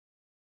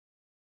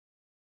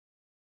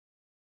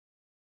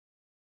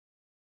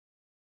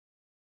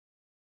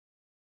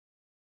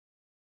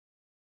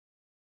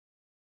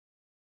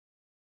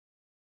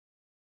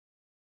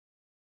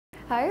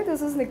Hi,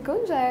 this is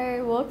Nikunj.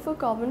 I work for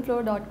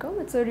commonfloor.com.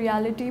 It's a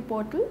reality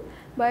portal.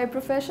 By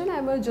profession,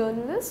 I'm a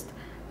journalist.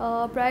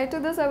 Prior to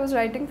this, I was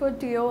writing for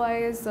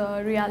TOI's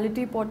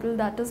reality portal,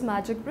 that is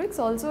Magic Bricks.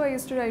 Also, I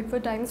used to write for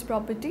Times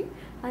Property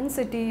and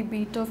City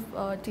Beat of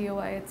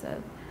TOI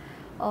itself.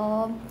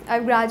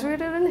 I've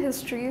graduated in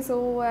history,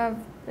 so I have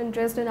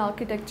interest in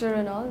architecture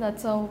and all.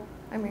 That's how,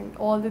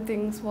 all the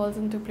things falls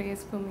into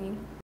place for me.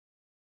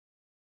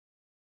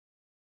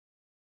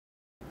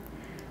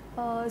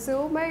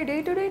 So my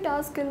day-to-day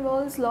task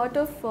involves lot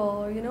of,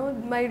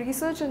 my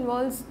research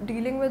involves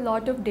dealing with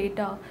lot of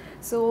data.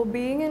 So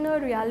being in a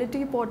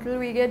reality portal,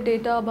 we get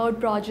data about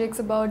projects,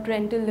 about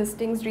rental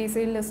listings,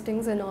 resale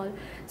listings and all.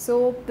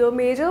 So the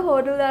major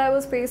hurdle that I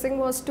was facing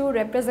was to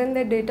represent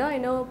the data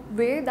in a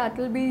way that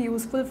will be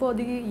useful for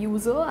the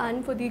user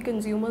and for the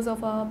consumers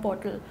of our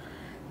portal.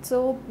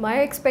 So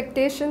my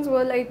expectations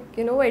were like,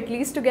 at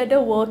least to get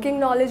a working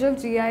knowledge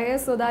of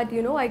GIS so that,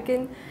 I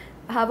can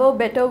have a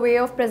better way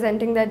of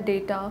presenting that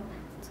data.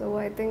 So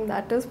I think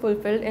that is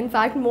fulfilled. In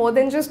fact, more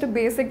than just a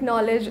basic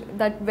knowledge,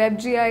 that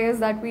WebGIS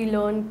that we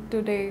learned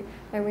today,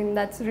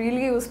 that's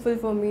really useful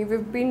for me.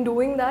 We've been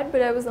doing that,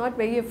 but I was not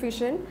very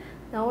efficient.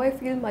 Now I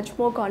feel much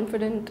more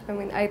confident.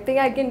 I think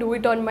I can do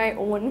it on my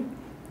own.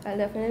 I'll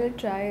definitely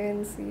try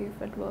and see if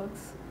it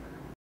works.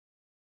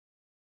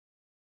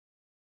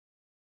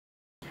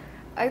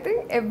 I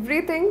think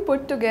everything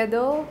put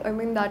together,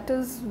 that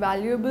is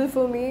valuable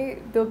for me.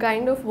 The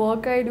kind of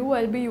work I do,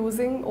 I'll be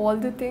using all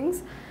the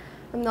things.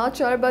 I'm not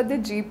sure about the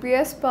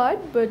GPS part,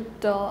 but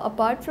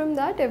apart from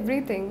that,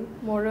 everything,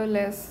 more or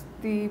less,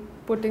 the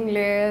putting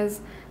layers,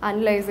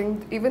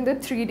 analyzing, even the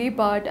 3D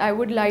part, I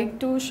would like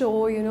to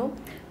show,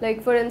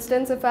 like for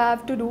instance, if I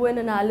have to do an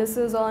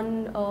analysis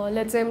on,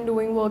 let's say I'm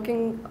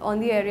working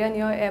on the area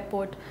near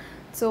airport.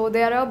 So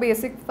there are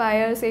basic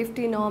fire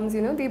safety norms,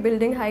 the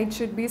building height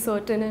should be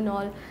certain and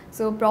all.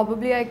 So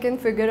probably I can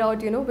figure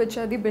out, which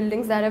are the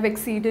buildings that have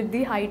exceeded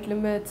the height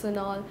limits and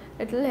all.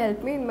 It will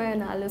help me in my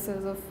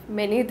analysis of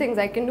many things.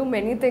 I can do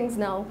many things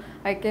now.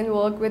 I can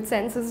work with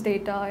census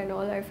data and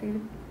all. I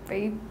feel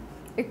very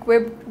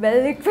equipped,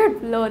 well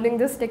equipped learning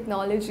this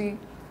technology.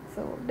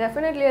 So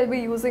definitely I'll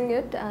be using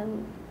it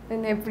and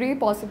in every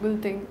possible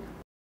thing.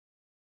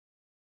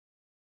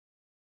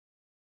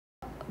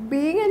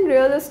 Being in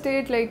real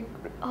estate, like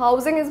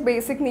housing is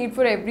basic need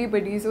for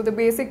everybody. So the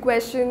basic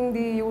question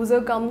the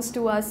user comes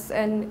to us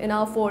and in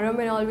our forum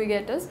and all we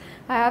get is,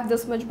 I have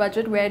this much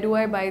budget, where do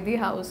I buy the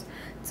house?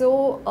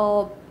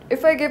 So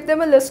if I give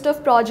them a list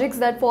of projects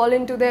that fall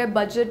into their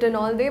budget and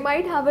all, they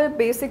might have a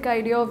basic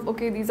idea of,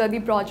 okay, these are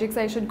the projects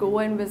I should go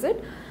and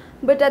visit.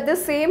 But at the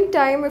same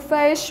time, if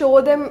I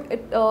show them,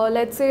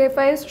 let's say if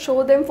I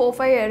show them 4-5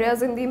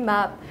 areas in the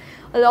map,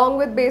 along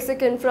with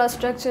basic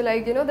infrastructure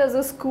like, there's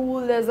a school,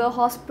 there's a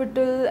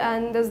hospital,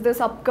 and there's this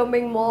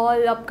upcoming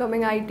mall,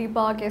 upcoming IT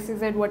park,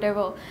 SEZ,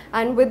 whatever,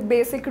 and with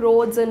basic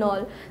roads and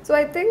all. So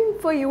I think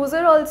for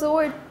user also,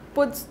 it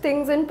puts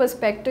things in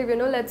perspective.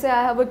 Let's say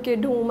I have a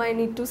kid whom I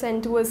need to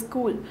send to a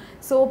school.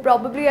 So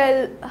probably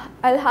I'll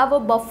have a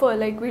buffer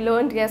like we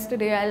learned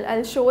yesterday.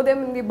 I'll show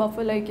them in the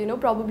buffer like,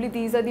 probably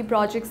these are the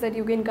projects that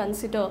you can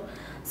consider.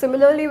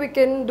 Similarly, we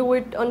can do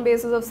it on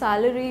basis of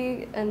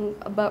salary and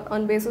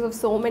on basis of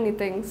so many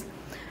things.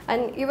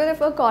 And even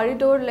if a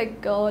corridor,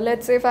 like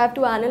let's say if I have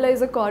to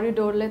analyze a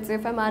corridor, let's say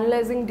if I'm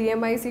analyzing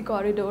DMIC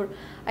corridor,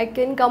 I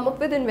can come up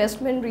with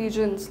investment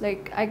regions.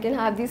 Like I can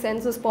have the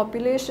census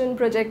population,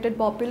 projected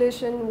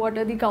population, what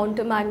are the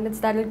counter magnets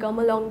that will come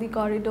along the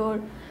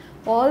corridor.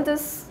 All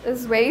this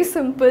is very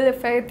simple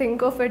if I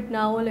think of it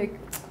now. Like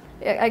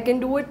I can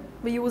do it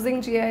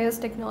using GIS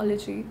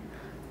technology.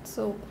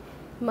 So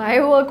my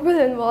work will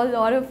involve a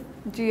lot of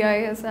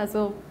GIS as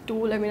a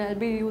tool. I'll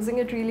be using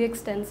it really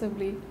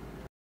extensively.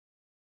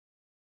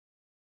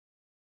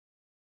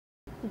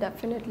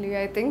 Definitely.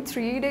 I think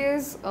 3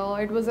 days,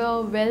 it was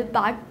a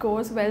well-packed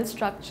course,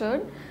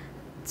 well-structured,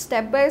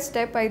 step by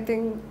step, I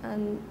think,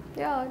 and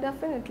yeah,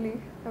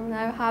 definitely. I'm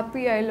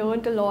happy I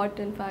learned a lot,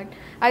 in fact.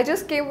 I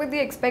just came with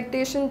the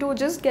expectation to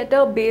just get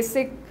a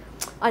basic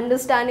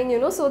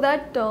understanding, so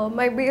that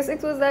my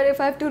basics was that if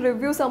I have to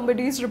review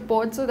somebody's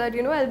report, so that,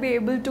 I'll be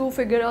able to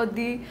figure out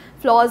the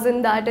flaws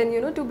in that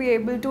and, to be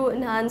able to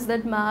enhance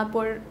that map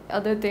or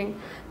other thing.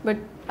 But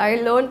I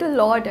learned a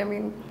lot.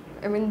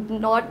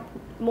 Not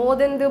more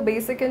than the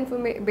basic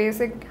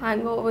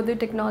hangover with the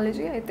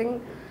technology. I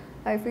think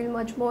I feel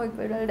much more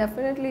equipped. I'll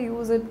definitely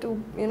use it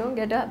to,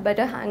 get a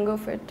better hang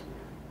of it.